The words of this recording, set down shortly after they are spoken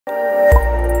Hi,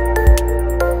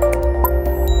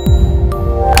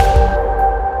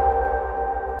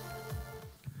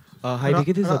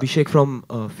 Vicky. This is Abhishek from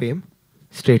Fame.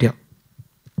 Straight here.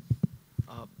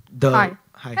 Hi.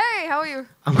 Hi. Hey, how are you?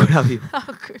 I'm good. How are you?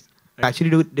 Oh, good. I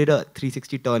actually did a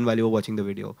 360 turn while you were watching the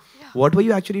video. Yeah. What were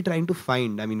you actually trying to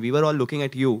find? I mean, we were all looking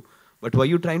at you, but were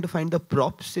you trying to find the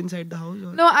props inside the house?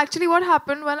 Or? No, actually what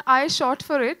happened when I shot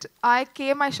for it, I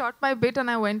shot my bit and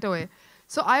I went away.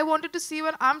 So I wanted to see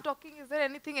when I'm talking, is there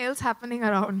anything else happening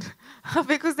around?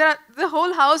 Because the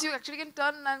whole house, you actually can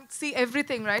turn and see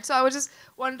everything, right? So I was just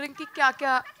wondering ki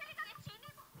kya.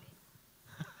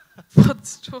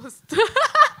 What's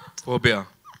Phobia.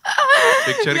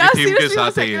 Picture Yeah, की theme के seriously,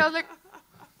 साथ है I ये. was like,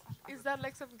 is that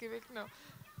like some gimmick? No.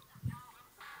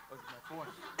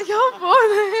 Your phone.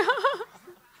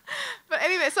 But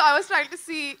anyway, so I was trying to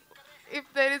see if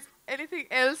there is anything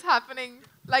else happening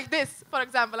like this. For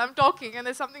example, I'm talking and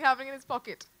there's something happening in his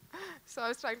pocket. So I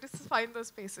was trying to find those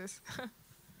spaces.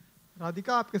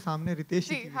 Radhika आपके सामने रितेश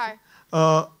जी, hi.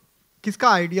 किसका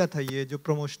idea था ये जो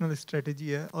promotional strategy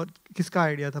है और किसका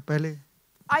idea था पहले?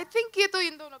 I think ये तो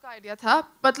इन दोनों का आइडिया था.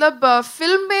 मतलब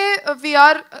फिल्म में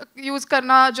VR यूज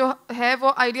करना जो है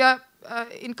वो आइडिया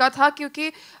इनका था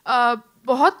क्योंकि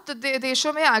बहुत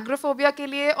देशों में एग्रोफोबिया के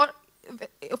लिए और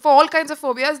for all kinds of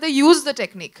phobias they use the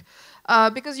technique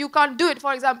because you can't do it.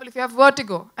 For example, if you have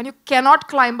vertigo and you cannot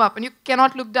climb up and you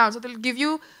cannot look down, so they'll give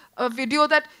you a video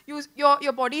that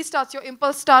your body starts, your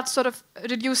impulse starts sort of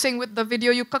reducing with the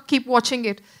video. You keep watching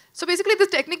it. So basically this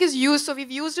technique is used, so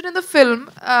we've used it in the film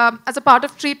as a part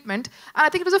of treatment, and I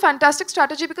think it was a fantastic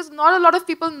strategy because not a lot of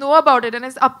people know about it, and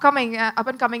it's up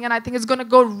and coming, and I think it's going to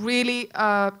go really,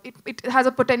 it has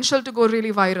a potential to go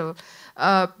really viral,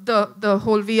 the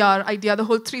whole VR idea, the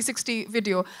whole 360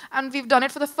 video, and we've done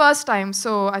it for the first time,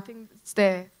 so I think it's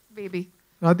there, baby.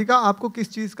 Radhika, आपको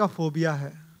किस चीज का phobia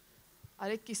है?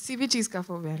 अरे किसी भी चीज का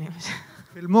फोबिया नहीं मुझे.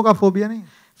 फिल्मों का फोबिया नहीं?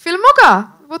 फिल्मों का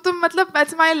वो तो मतलब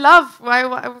that's my love. Why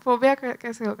phobia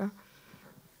कैसे होगा?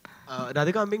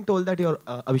 Radhika, I'm being told that you're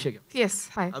Abhishek. Yes,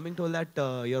 hi. I'm being told that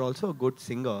you're also a good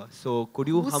singer. So could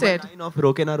you hum said? a line of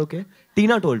Roke na Ruke?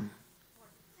 Tina told me.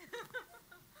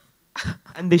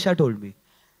 And Disha told me.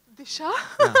 Disha?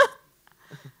 Yeah.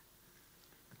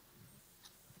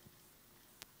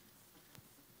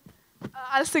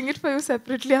 I'll sing it for you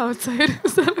separately outside.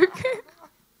 Is that okay?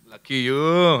 Lucky you,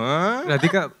 huh?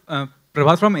 Radhika,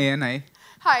 Prabhat from ANI.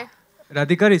 Hi.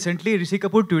 Radhika, recently Rishi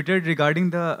Kapoor tweeted regarding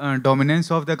the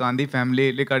dominance of the Gandhi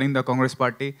family, regarding the Congress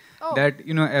party, that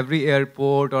every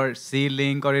airport or sea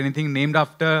link or anything named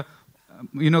after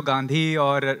Gandhi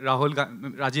or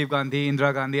Rajiv Gandhi,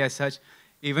 Indira Gandhi as such,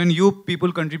 even you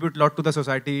people contribute a lot to the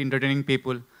society, entertaining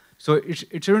people. So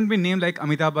it shouldn't be named like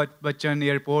Amitabh Bachchan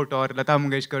Airport or Lata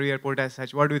Mangeshkar Airport as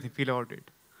such. What do you feel about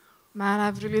it? Man,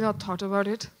 I've really not thought about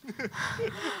it. And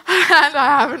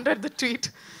I haven't read the tweet.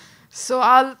 So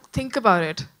I'll think about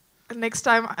it. Next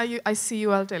time I see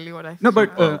you, I'll tell you what I feel. No,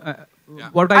 but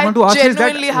what I want to ask is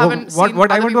that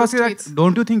what I want to ask is that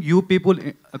don't you think you people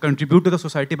contribute to the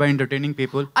society by entertaining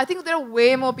people? I think there are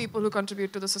way more people who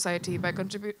contribute to the society by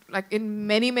like in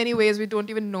many ways we don't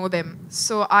even know them.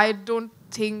 So I don't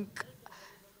think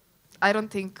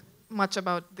much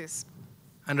about this.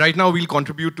 And right now we'll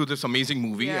contribute to this amazing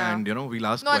movie, Yeah. and we'll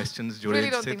ask No, questions. I really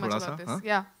don't think much about this. Huh?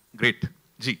 Yeah. Great.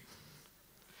 Ji.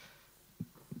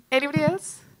 Anybody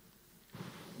else?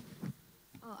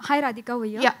 Hi, Radhika over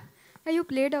here. Yeah. You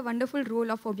played a wonderful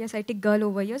role of phobia-citic girl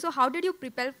over here. So how did you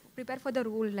prepare for the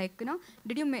role? Like,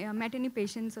 did you met any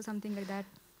patients or something like that?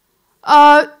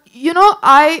 I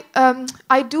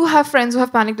do have friends who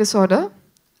have panic disorder,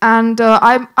 and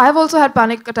I've also had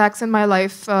panic attacks in my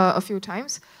life a few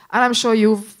times, and I'm sure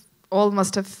you've all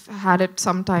must have had it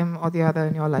sometime or the other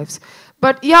in your lives.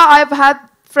 But yeah, I've had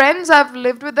friends, I've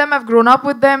lived with them, I've grown up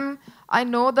with them. I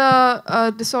know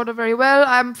the disorder very well.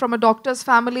 I'm from a doctor's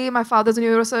family. My father's a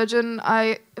neurosurgeon.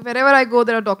 Wherever I go,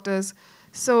 there are doctors.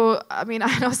 So, I mean,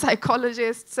 I know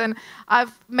psychologists, and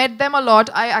I've met them a lot.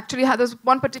 I actually had this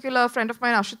one particular friend of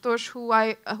mine, Ashutosh,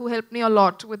 who helped me a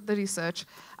lot with the research.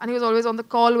 And he was always on the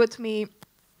call with me.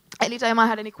 Anytime I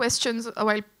had any questions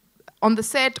while on the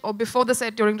set or before the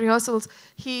set during rehearsals,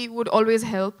 he would always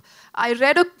help. I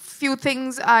read a few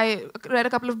things. I read a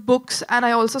couple of books, and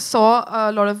I also saw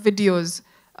a lot of videos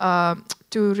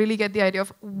to really get the idea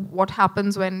of what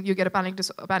happens when you get a panic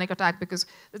attack, because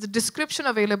there's a description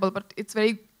available, but it's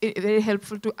very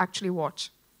helpful to actually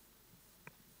watch.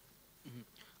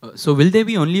 So will there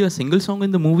be only a single song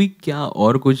in the movie? क्या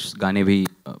और कुछ गाने भी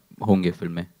होंगे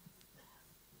film में?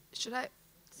 Should I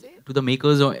say? To the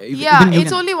makers or yeah,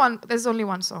 it's only one. There's only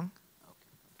one song.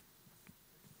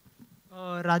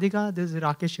 Radhika, this is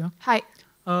Rakesh here. Hi.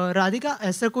 Radhika,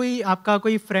 ऐसा कोई आपका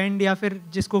कोई फ्रेंड या फिर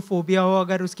जिसको फोबिया हो,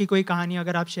 अगर उसकी कोई कहानी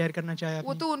अगर आप शेयर करना चाहें वो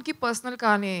अपनी? तो उनकी पर्सनल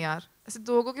कहानी है यार, ऐसे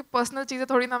लोगों की पर्सनल चीज़ें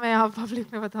थोड़ी ना मैं यहाँ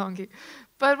पब्लिक में बताऊंगी,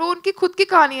 पर वो उनकी खुद की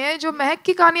कहानी है। जो महक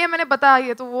की कहानी है मैंने बताई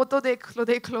है, तो वो तो देख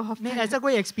लो आप। नहीं, ऐसा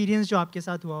कोई एक्सपीरियंस जो आपके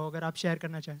साथ हुआ हो, अगर आप शेयर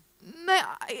करना चाहें?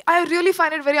 नहीं, I really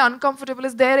find it very uncomfortable.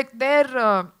 It's their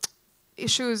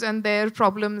issues and their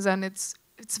problems, and it's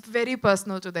very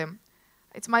personal to them.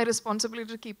 It's my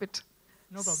responsibility to keep it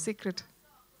No problem. secret.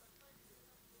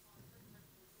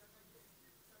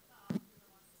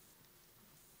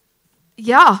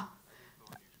 Yeah.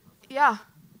 Yeah.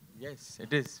 Yes,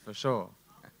 it is for sure.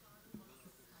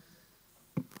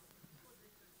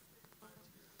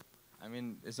 I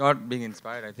mean, it's not being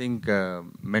inspired. I think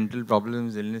mental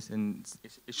problems, illness, and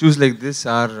issues like this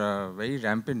are very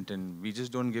rampant, and we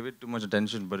just don't give it too much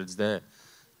attention. But it's there,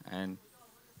 and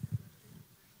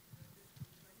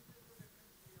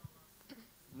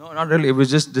no, not really. It was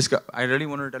just I really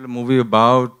wanted to tell a movie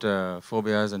about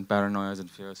phobias and paranoias and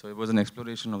fear. So it was an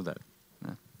exploration of that.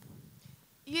 Yeah.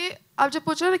 ये आप जब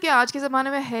पूछ रहे हो ना कि आज के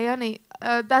ज़माने में है या नहीं,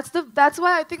 that's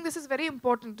why I think this is very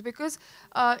important, because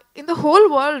in the whole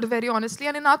world, very honestly,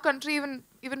 and in our country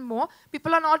even more,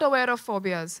 people are not aware of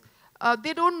phobias.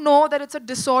 They don't know that it's a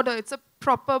disorder. It's a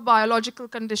proper biological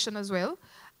condition as well,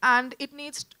 and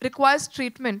it requires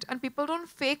treatment. And people don't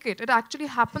fake it. It actually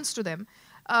happens to them.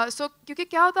 So क्योंकि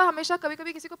क्या होता है, हमेशा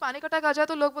कभी-कभी किसी को panic attack आ जाए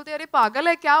तो लोग बोलते हैं अरे पागल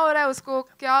है, क्या हो रहा है उसको,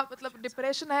 क्या मतलब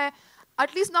डिप्रेशन है.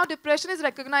 At least now depression is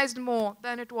recognized more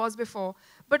than it was before.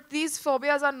 But these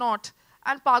phobias are not.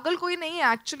 And pagal koi nahi hai,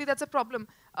 actually that's a problem.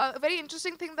 A very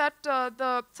interesting thing that the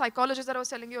psychologist that I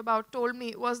was telling you about told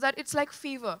me was that it's like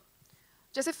fever.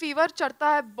 जैसे fever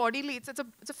चढ़ता है bodily,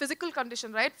 it's a physical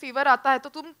condition, right? Fever आता है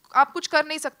तो आप कुछ कर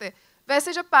नहीं सकते.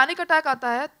 वैसे जब panic attack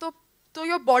आता है तो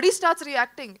your body starts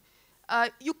reacting.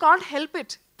 You can't help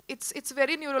it. It's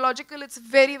very neurological. It's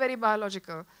very, very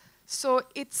biological. So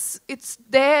it's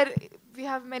there. We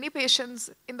have many patients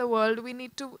in the world. We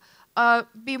need to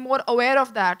be more aware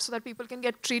of that so that people can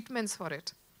get treatments for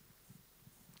it.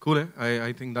 Cool.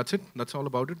 I think that's it. That's all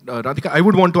about it. Radhika, I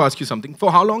would want to ask you something.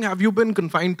 For how long have you been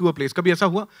confined to a place? कभी ऐसा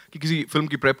हुआ कि किसी film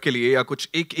की prep के लिए या कुछ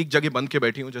एक जगह बंद के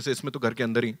बैठी हूँ, जैसे इसमें तो घर के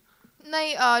अंदर ही?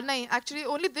 नहीं, actually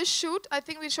only this shoot. I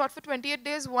think we shot for 28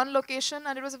 days, one location,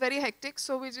 and it was very hectic.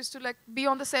 So we used to like be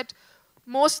on the set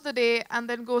most of the day and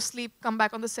then go sleep, come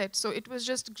back on the set. So it was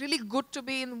just really good to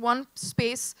be in one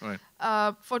space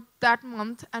for that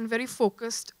month and very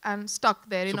focused and stuck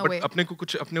there in a way.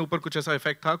 अपने ऊपर कुछ ऐसा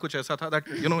effect था, कुछ ऐसा था that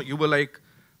you were like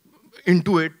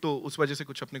into it, तो उस वजह से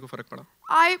कुछ अपने को फर्क पड़ा?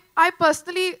 I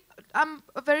personally am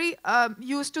very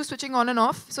used to switching on and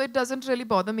off, so it doesn't really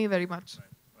bother me very much.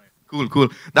 Cool.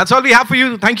 That's all we have for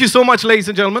you. Thank you so much, ladies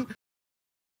and gentlemen.